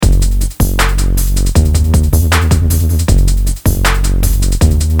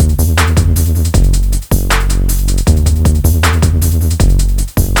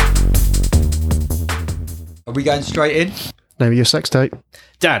We going straight in? Name of your sex tape.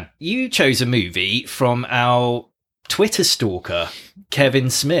 Dan, you chose a movie from our Twitter stalker, Kevin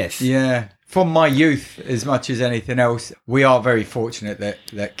Smith. Yeah. From my youth, as much as anything else, we are very fortunate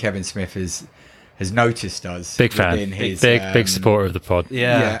that Kevin Smith has noticed us. Big fan. Big supporter of the pod.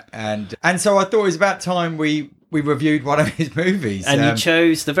 Yeah. And so I thought it was about time we reviewed one of his movies. And you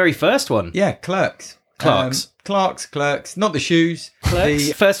chose the very first one. Yeah, Clerks. Clerks. Not the shoes.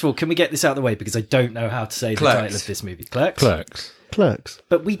 Clerks. First of all, can we get this out of the way, because I don't know how to say Clerks. the title of this movie. Clerks.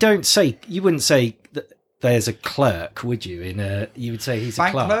 But we don't say. You wouldn't say that there's a clerk, would you? You would say he's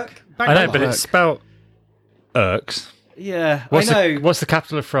Bank a clerk. I know, but it's spelled Irks. Yeah, I know. What's the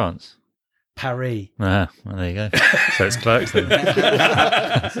capital of France? Paris. Well, there you go. So it's Clerks then.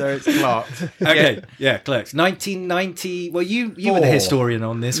 So it's Clerks. Okay, yeah, Clerks. 1990. Well, you were the historian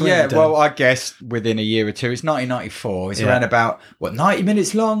on this, weren't you, Dan? Well, I guess within a year or two. It's 1994. It's around about, 90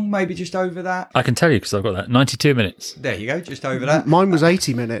 minutes long, maybe just over that? I can tell you because I've got that. 92 minutes. There you go, just over that. Mine was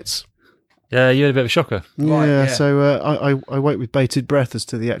 80 minutes. Yeah, you had a bit of a shocker. Yeah. So I wait with bated breath as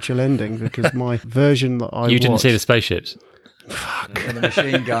to the actual ending, because my version that I You didn't see the spaceships? Fuck. And the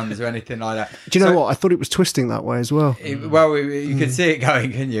machine guns or anything like that. Do you know what? I thought it was twisting that way as well. You could see it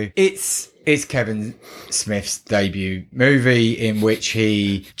going, couldn't you? It's Kevin Smith's debut movie, in which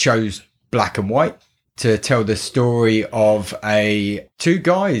he chose black and white to tell the story of two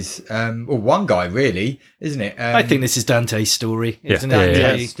guys, or one guy really, isn't it? I think this is Dante's story. Isn't it?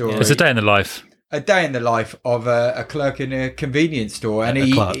 Dante's story. It's a day in the life. A day in the life of a clerk in a convenience store, and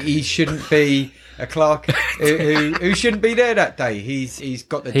he shouldn't be a clerk who shouldn't be there that day. He's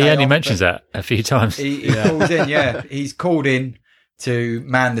got the day He only off, mentions that a few times. He calls in, he's called in to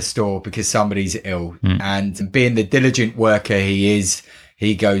man the store because somebody's ill, and being the diligent worker he is,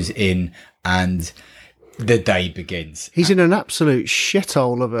 he goes in and the day begins. He's in an absolute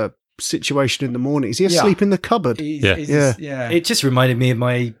shithole of a situation in the morning. Is he asleep in the cupboard? It just reminded me of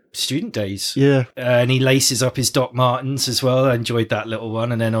my student days. Yeah. And he laces up his Doc Martens as well. I enjoyed that little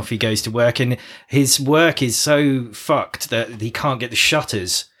one. And then off he goes to work. And his work is so fucked that he can't get the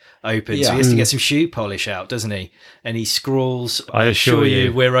shutters open. So he has to get some shoe polish out, doesn't he? And he scrawls, I assure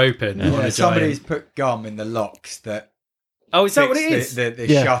you we're open. Yeah, somebody's put gum in the locks that... Oh, is that what it is? The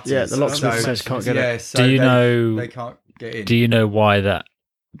shutters. Yeah, the locksmith says can't get it. So they can't get in. Do you know why that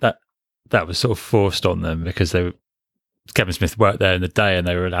was sort of forced on them? Because Kevin Smith worked there in the day and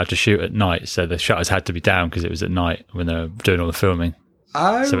they were allowed to shoot at night, so the shutters had to be down because it was at night when they were doing all the filming.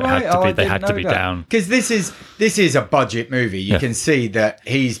 Oh, so they had to be down. Because this is a budget movie. You can see that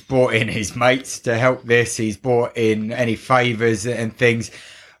he's brought in his mates to help this. He's brought in any favours and things,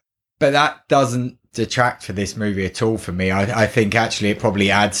 but that doesn't detract for this movie at all for me. I think actually it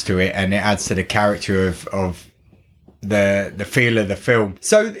probably adds to it, and it adds to the character of the feel of the film.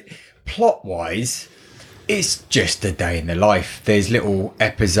 So plot wise, it's just a day in the life. There's little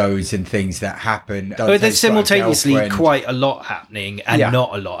episodes and things that happen. But there's simultaneously quite a lot happening and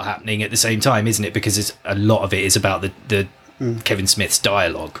not a lot happening at the same time, isn't it? Because a lot of it is about the Kevin Smith's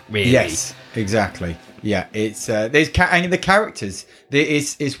dialogue, really. Yes, exactly. Yeah, it's and the characters.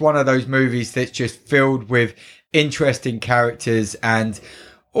 It's one of those movies that's just filled with interesting characters and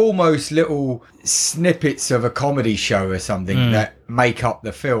almost little snippets of a comedy show or something that make up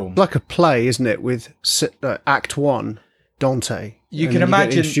the film. Like a play, isn't it? With Act 1, Dante. You can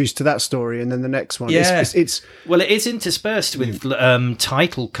imagine get introduced to that story, and then the next one. Yeah. It's well, it is interspersed with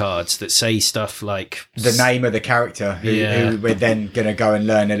title cards that say stuff like the name of the character who we're then going to go and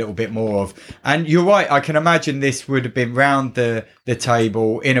learn a little bit more of. And you're right, I can imagine this would have been round the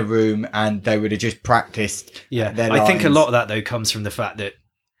table in a room, and they would have just practiced. Yeah, their I think a lines. lot of that though comes from the fact that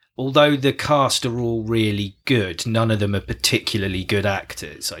although the cast are all really good, none of them are particularly good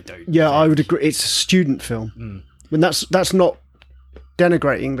actors. I would agree. It's a student film. And that's not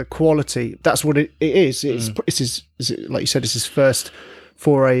denigrating the quality. That's what it is. It's his, like you said, it's his first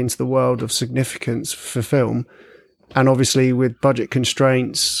foray into the world of significance for film. And obviously with budget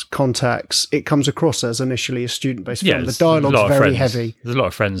constraints, contacts, it comes across as initially a student-based film. The dialogue's very heavy. There's a lot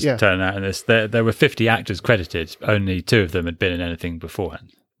of friends turning out in this. There were 50 actors credited. Only 2 of them had been in anything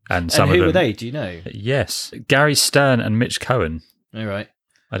beforehand. And some of them, who were they? Do you know? Yes. Gary Stern and Mitch Cohen. All right.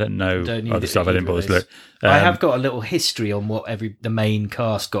 I don't know other stuff. I didn't bother to look. I have got a little history on what the main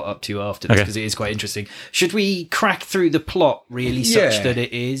cast got up to after this, because it is quite interesting. Should we crack through the plot really such that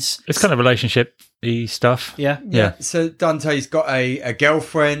it is... It's kind of relationship-y stuff. Yeah. So Dante's got a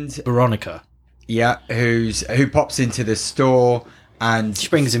girlfriend, Veronica. Yeah, who pops into the store and... She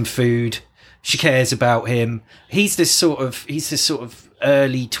brings him food. She cares about him. He's this sort of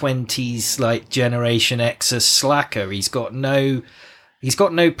early 20s, like Generation X slacker. He's got no he's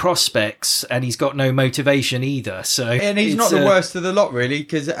got no prospects and he's got no motivation either. So, and he's not the worst of the lot, really,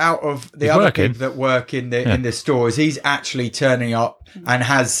 because out of the other people that work in the stores, he's actually turning up and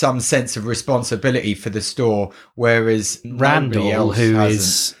has some sense of responsibility for the store, whereas Randall, who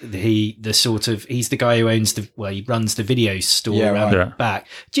he's the guy who owns he runs the video store around the back.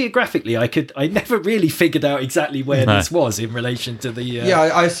 Geographically, I never really figured out exactly where this was in relation to the.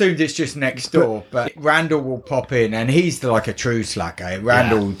 I assumed it's just next door, but Randall will pop in, and he's like a true slacker.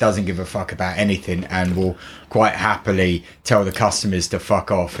 Randall doesn't give a fuck about anything, and will quite happily tell the customers to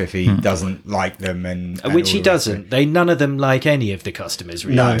fuck off if he doesn't like them, and which he doesn't. None of them like any of the customers,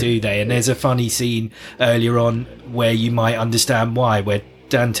 really, do they? And there's a funny scene earlier on where you might understand why, where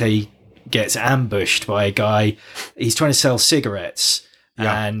Dante gets ambushed by a guy. He's trying to sell cigarettes,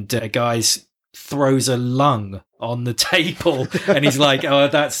 and a guy throws a lung on the table, and he's like, "Oh,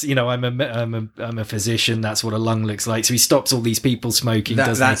 that's I'm a physician. That's what a lung looks like." So he stops all these people smoking.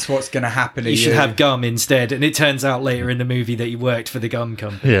 That's what's going to happen. You should have gum instead. And it turns out later in the movie that he worked for the gum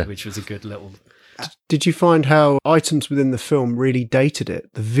company, which was a good little. Did you find how items within the film really dated it?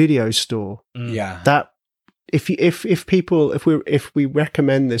 The video store. That if we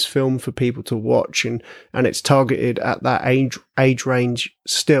recommend this film for people to watch and it's targeted at that age range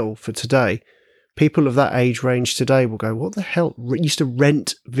still for today, people of that age range today will go, what the hell? Used to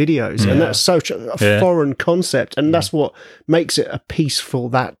rent videos. And that's such a foreign concept. And that's what makes it a piece for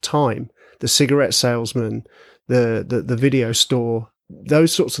that time. The cigarette salesman, the video store,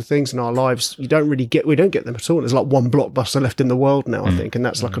 those sorts of things in our lives, we don't get them at all. There's like one Blockbuster left in the world now, I think. And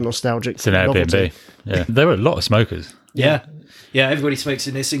that's like a nostalgic It's an Airbnb. Yeah. There were a lot of smokers. Yeah. Yeah, everybody smokes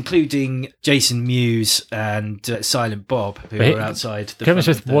in this, including Jason Mewes and Silent Bob, who were outside. Kevin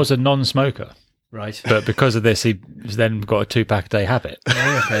Smith was a non-smoker. Right. But because of this, he's then got a 2-pack a day habit.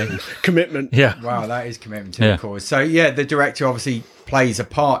 Okay. Commitment. Yeah. Wow, that is commitment to the cause. So, the director obviously plays a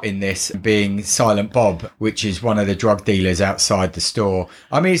part in this, being Silent Bob, which is one of the drug dealers outside the store.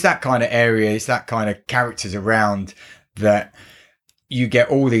 I mean, it's that kind of area, it's that kind of characters around that you get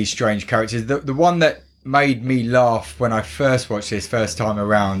all these strange characters. The one that made me laugh when I first watched this first time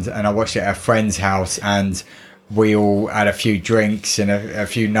around, and I watched it at a friend's house, and we all had a few drinks and a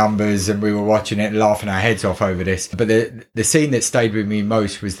few numbers, and we were watching it and laughing our heads off over this. But the scene that stayed with me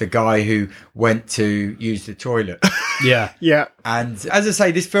most was the guy who went to use the toilet. Yeah. And as I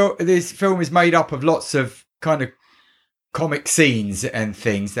say, this film is made up of lots of kind of comic scenes and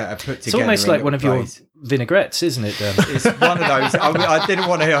things that are put together. It's almost like one of your vinaigrettes, isn't it, Dan? It's one of those. I didn't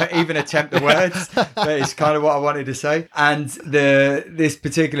want to even attempt the words, but it's kind of what I wanted to say. And this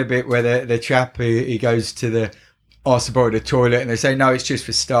particular bit where the chap, he goes to asks to borrow the toilet, and they say, no, it's just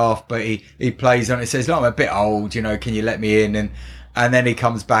for staff, but he plays on it, says, look, I'm a bit old, can you let me in? And then he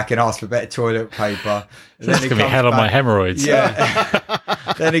comes back and asks for better toilet paper. That's going to be hell on my hemorrhoids. Yeah.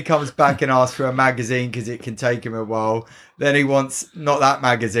 Then he comes back and asks for a magazine because it can take him a while. Then he wants not that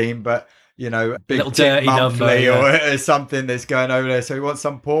magazine, but Big Little Tip dirty Monthly number, or something that's going over there. So he wants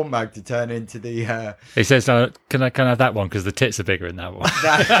some porn mag to turn into the. He says, "Can I have that one because the tits are bigger in that one?"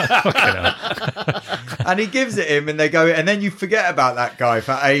 And he gives it him, and they go, and then you forget about that guy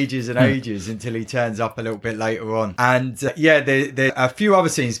for ages and ages until he turns up a little bit later on. And there are a few other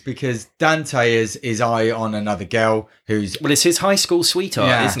scenes because Dante is his eye on another girl who's it's his high school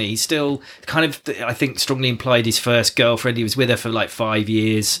sweetheart, isn't he? He's still kind of, I think, strongly implied his first girlfriend. He was with her for like 5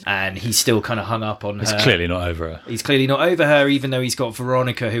 years, and he's still kind of hung up on her. He's clearly not over her. He's clearly not over her, even though he's got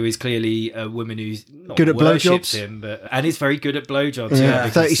Veronica, who is clearly a woman who's not good at worships blowjobs him, and is very good at blowjobs. Yeah,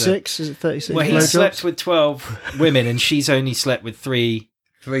 36. Is it 36? Well, he slept with 12 women, and she's only slept with three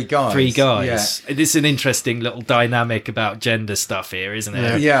guys. Yeah. This is an interesting little dynamic about gender stuff here, isn't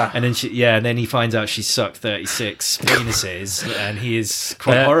it? Yeah. And then and then he finds out she sucked 36 penises, and he is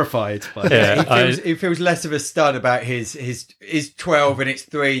quite horrified by that. He feels less of a stud about his 12 and it's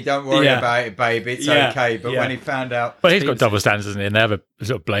 3. Don't worry about it, babe. It's okay. But when he found out, well, he's got double standards, doesn't he? And they have a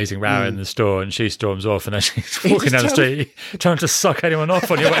sort of blazing row in the store, and she storms off, and then she's walking down the street trying to suck anyone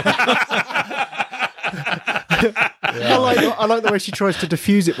off on your way. I like the way she tries to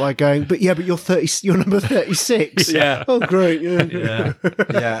diffuse it by going, but you're you're number 36. Yeah. Oh, great. Yeah.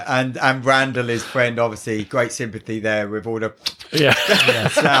 And Randall, his friend, obviously great sympathy there with all the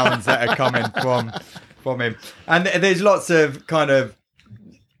sounds that are coming from him. And there's lots of kind of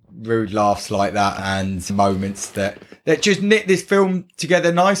rude laughs like that and moments that just knit this film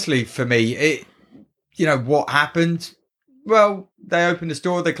together nicely for me. What happened? Well, They open the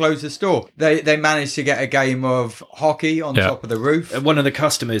store, they close the store. They manage to get a game of hockey on top of the roof. One of the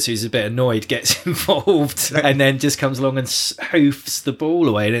customers who's a bit annoyed gets involved and then just comes along and hoofs the ball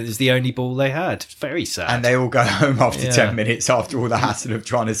away, and it was the only ball they had. It's very sad. And they all go home after 10 minutes after all the hassle of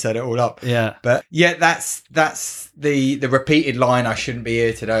trying to set it all up. Yeah. But yeah, that's the repeated line, I shouldn't be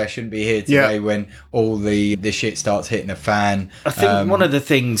here today, I shouldn't be here today, when all the shit starts hitting the fan. I think one of the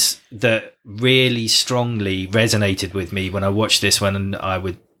things that really strongly resonated with me when I watched this when I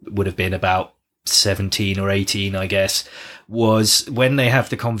would have been about 17 or 18, I guess, was when they have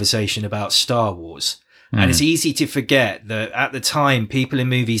the conversation about Star Wars. And it's easy to forget that at the time, people in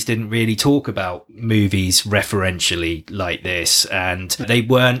movies didn't really talk about movies referentially like this. And they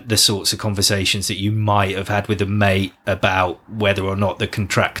weren't the sorts of conversations that you might have had with a mate about whether or not the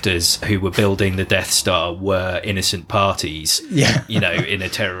contractors who were building the Death Star were innocent parties, in a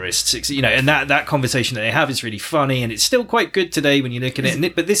terrorist, and that conversation that they have is really funny. And it's still quite good today when you look at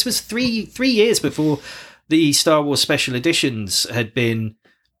it. But this was three years before the Star Wars special editions had been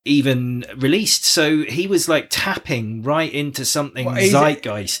even released, so he was like tapping right into something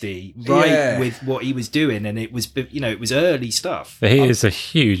zeitgeisty, with what he was doing, and it was early stuff. But he is a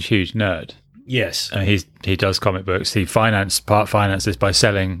huge nerd. Yes, and he does comic books. He finances by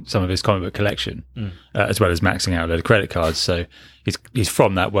selling some of his comic book collection, as well as maxing out a load of credit cards. So he's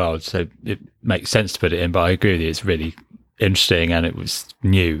from that world, so it makes sense to put it in. But I agree with you, it's really interesting, and it was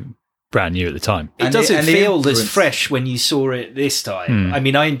brand new at the time. It doesn't feel as fresh when you saw it this time. I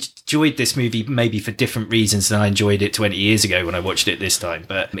mean, I enjoyed this movie maybe for different reasons than I enjoyed it 20 years ago when I watched it this time,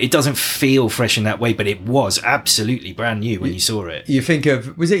 but it doesn't feel fresh in that way, but it was absolutely brand new when you saw it. You think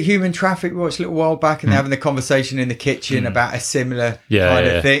of, was it Human Traffic we watched a little while back, and they're having the conversation in the kitchen about a similar kind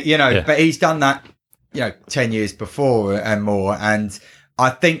of thing, but he's done that, 10 years before and more, and I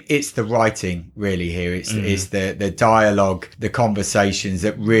think it's the writing really here. It's the dialogue, the conversations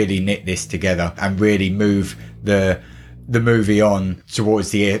that really knit this together and really move the movie on towards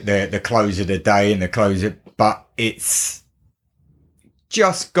the close of the day and the close of, but it's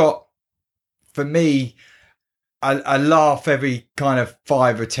just got, for me, I laugh every kind of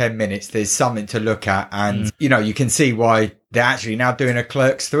 5 or 10 minutes. There's something to look at, and you can see why they're actually now doing a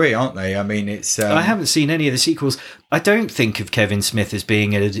Clerks 3, aren't they? I mean, it's I haven't seen any of the sequels. I don't think of Kevin Smith as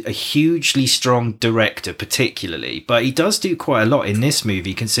being a hugely strong director particularly, but he does do quite a lot in this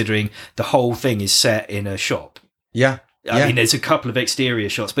movie, considering the whole thing is set in a shop. I mean, there's a couple of exterior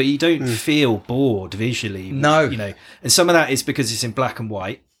shots, but you don't feel bored visually. No. And some of that is because it's in black and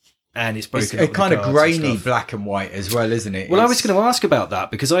white. And it's broken up. It's kind of grainy black and white as well, isn't it? Well, I was going to ask about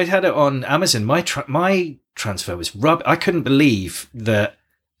that because I had it on Amazon. My transfer was I couldn't believe that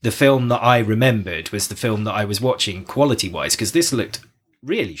the film that I remembered was the film that I was watching quality-wise, because this looked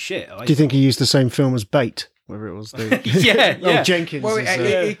really shit. Do you think he used the same film as Bait? Whether it was the Jenkins. Well,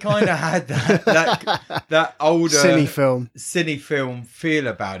 he kind of had that older cine film feel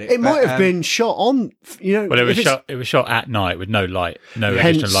about it. It might have been shot on, Well, it was shot at night with no light, no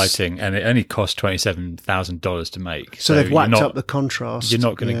additional lighting, and it only cost $27,000 to make. So they've whacked up the contrast. You're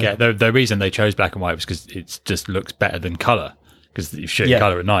not going to get the reason they chose black and white was because it just looks better than color. Because if you shoot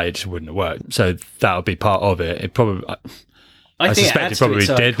colour at night, it just wouldn't have worked. So that would be part of it. It probably. I suspect it probably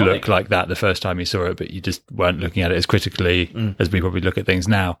did look like that the first time you saw it, but you just weren't looking at it as critically as we probably look at things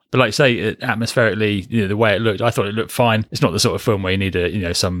now. But like say, atmospherically, the way it looked, I thought it looked fine. It's not the sort of film where you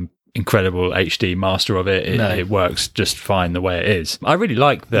need some incredible HD master of it. It works just fine the way it is. I really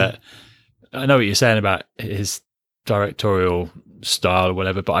like that. I know what you're saying about his directorial style or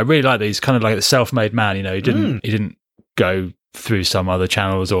whatever, but I really like that he's kind of like the self-made man. He didn't go through some other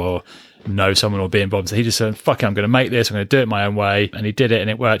channels or know someone or be involved. So he just said, fuck it, I'm going to make this, I'm going to do it my own way. And he did it and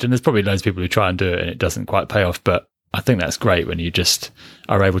it worked. And there's probably loads of people who try and do it and it doesn't quite pay off. But I think that's great when you just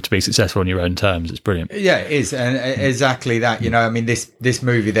are able to be successful on your own terms. It's brilliant. Yeah, it is. And exactly that. I mean, this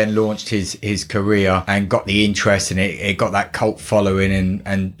movie then launched his career and got the interest, and it got that cult following.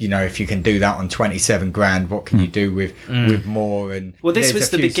 And if you can do that on 27 grand, what can you do with more? And well, this was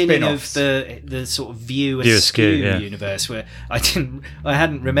the beginning of the sort of View Askew universe, where I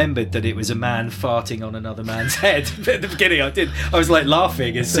hadn't remembered that it was a man farting on another man's head. At the beginning, I was like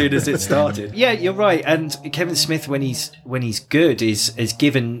laughing as soon as it started. Yeah, you're right. And Kevin Smith, when he's good, is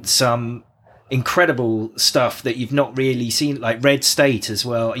given some incredible stuff that you've not really seen, like Red State as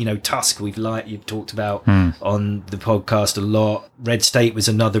well. Tusk you've talked about on the podcast a lot. Red State was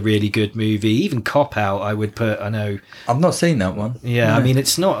another really good movie. Even Cop Out, I would put. I know I've not seen that one. Yeah, no. I mean,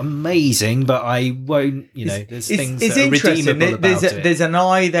 it's not amazing, but I won't. There's things that are redeemable about it. There's an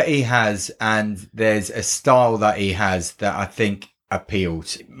eye that he has, and there's a style that he has that I think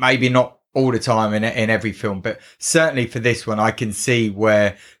appeals. Maybe not all the time in every film, but certainly for this one, I can see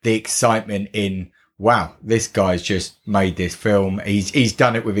where the excitement in, wow, this guy's just made this film. He's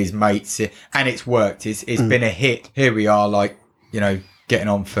done it with his mates, and it's worked. It's been a hit. Here we are, like, getting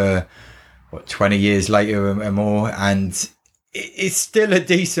on for 20 years later and more, and it's still a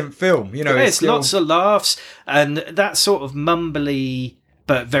decent film. It's still... lots of laughs and that sort of mumbly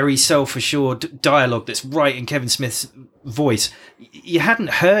but very self-assured dialogue that's right in Kevin Smith's voice. You hadn't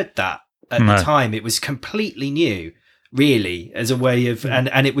heard that at the time. It was completely new, really, as a way of,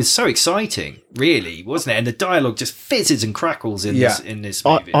 and it was so exciting, really, wasn't it? And the dialogue just fizzes and crackles in this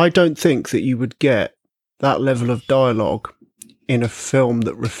movie. I don't think that you would get that level of dialogue in a film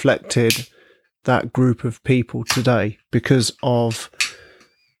that reflected that group of people today, because of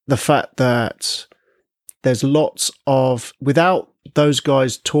the fact that there's lots of, without those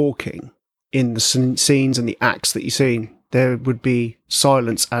guys talking in the scenes and the acts that you've seen, there would be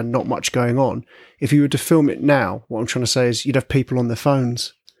silence and not much going on. If you were to film it now, what I'm trying to say is you'd have people on their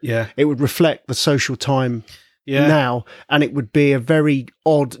phones. Yeah. It would reflect the social time now, and it would be a very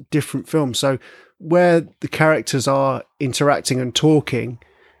odd, different film. So where the characters are interacting and talking,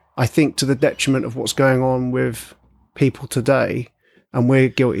 I think to the detriment of what's going on with people today, and we're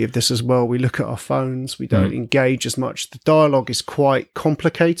guilty of this as well, we look at our phones, we don't engage as much. The dialogue is quite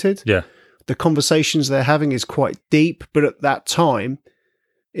complicated. Yeah. The conversations they're having is quite deep, but at that time,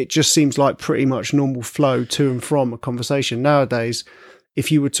 it just seems like pretty much normal flow to and from a conversation. Nowadays, if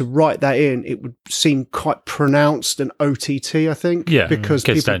you were to write that in, it would seem quite pronounced and OTT, I think. Yeah, because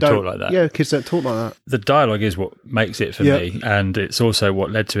kids don't talk like that. Yeah, kids don't talk like that. The dialogue is what makes it for me, and it's also what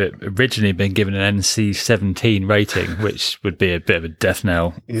led to it originally being given an NC-17 rating, which would be a bit of a death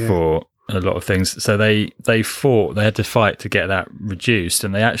knell for a lot of things. So they had to fight to get that reduced,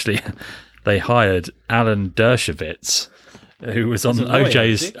 and they hired Alan Dershowitz, who was on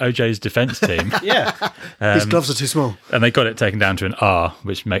OJ's defense team. His gloves are too small. And they got it taken down to an R,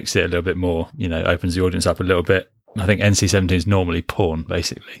 which makes it a little bit more, opens the audience up a little bit. I think NC-17 is normally porn,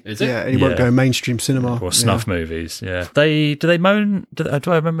 basically. Is it? Yeah, and you won't go mainstream cinema. Or snuff movies, yeah. Do they moan? Do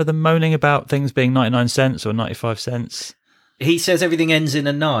I remember them moaning about things being 99 cents or 95 cents? He says everything ends in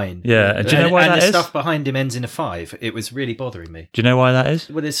a 9. Yeah, and do you know why that is? And the stuff behind him ends in a 5. It was really bothering me. Do you know why that is?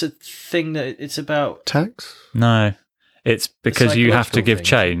 Well, it's a thing that it's about... Tax? No. It's because you have to give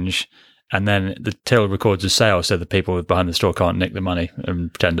change, and then the till records a sale so the people behind the store can't nick the money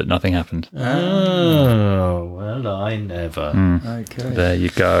and pretend that nothing happened. Oh, well, I never. Okay. There you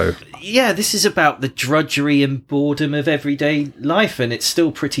go. Yeah, this is about the drudgery and boredom of everyday life, and it's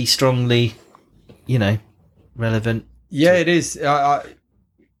still pretty strongly, relevant. Yeah, it is. I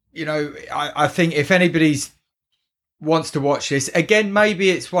think if anybody's wants to watch this again, maybe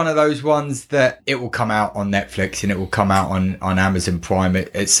it's one of those ones that it will come out on Netflix and it will come out on Amazon Prime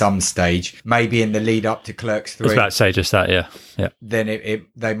at some stage, maybe in the lead up to Clerks 3. I was about to say just that. Yeah. Then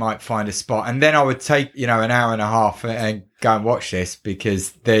they might find a spot, and then I would take an hour and a half and go and watch this,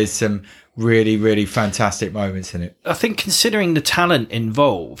 because there's some really, really fantastic moments in it. I think, considering the talent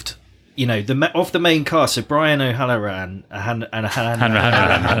involved, of the main cast, so Brian O'Halloran, who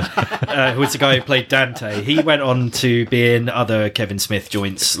was the guy who played Dante, he went on to be in other Kevin Smith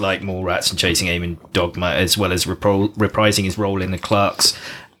joints like Mallrats and Chasing Amy and Dogma, as well as reprising his role in the Clerks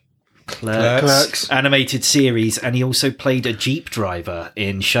animated series, and he also played a Jeep driver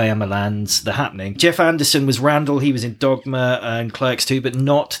in Shyamalan's The Happening. Jeff Anderson was Randall. He was in Dogma and Clerks 2, but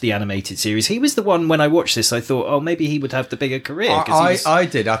not the animated series. He was the one, when I watched this, I thought, oh, maybe he would have the bigger career. I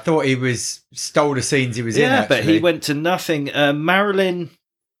did. I thought he stole the scenes he was in, actually. But he went to nothing. Marilyn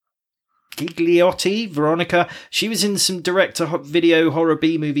Gigliotti, Veronica, she was in some direct-to-video horror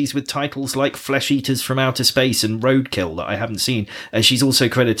B movies with titles like Flesh Eaters from Outer Space and Roadkill that I haven't seen. And she's also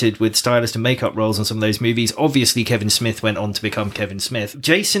credited with stylist and makeup roles on some of those movies. Obviously, Kevin Smith went on to become Kevin Smith.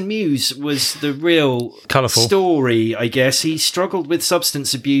 Jason Mewes was the real colourful story, I guess. He struggled with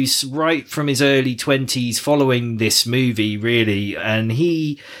substance abuse right from his early 20s following this movie, really. And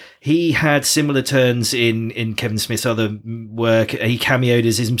he had similar turns in Kevin Smith's other work. He cameoed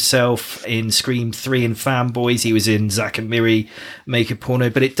as himself in Scream 3 and Fanboys. He was in Zack and Miri Make a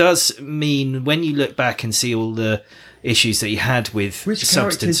Porno. But it does mean, when you look back and see all the issues that he had with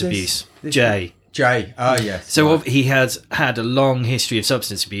substance abuse. Jay. Oh, yes. So he has had a long history of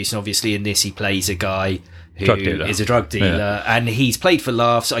substance abuse, and obviously in this he plays a guy who is a drug dealer, and he's played for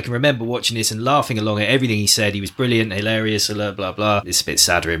laughs. I can remember watching this and laughing along at everything he said. He was brilliant, hilarious, blah, blah, blah. It's a bit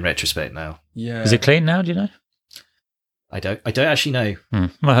sadder in retrospect now. Yeah. Is it clean now, do you know? I don't actually know. Well,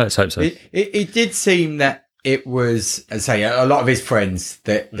 let's hope so. It did seem that it was, as I say, a lot of his friends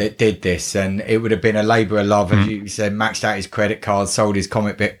that did this, and it would have been a labour of love, as you said, maxed out his credit card, sold his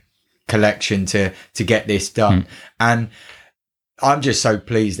comic book collection to get this done. And I'm just so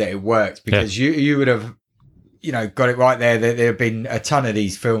pleased that it worked, because you would have, got it right there. There have been a ton of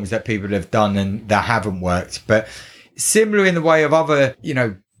these films that people have done and that haven't worked. But similar in the way of other,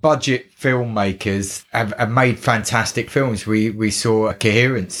 budget filmmakers have made fantastic films. We saw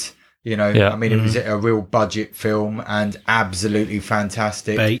Coherence. It was a real budget film and absolutely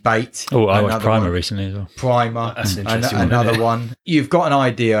fantastic. Bait. Oh, I watched Primer recently as well. Primer. That's interesting. Another one. You've got an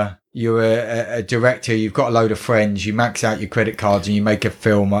idea. You're a director. You've got a load of friends. You max out your credit cards and you make a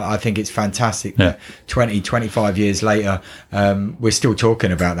film. I think it's fantastic that 20, 25 years later, we're still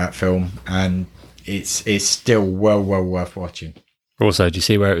talking about that film, and it's still well worth watching. Also, do you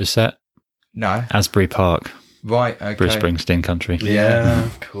see where it was set? No. Asbury Park. Right, okay. Bruce Springsteen country. Yeah,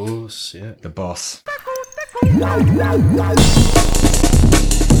 of course, yeah. The boss.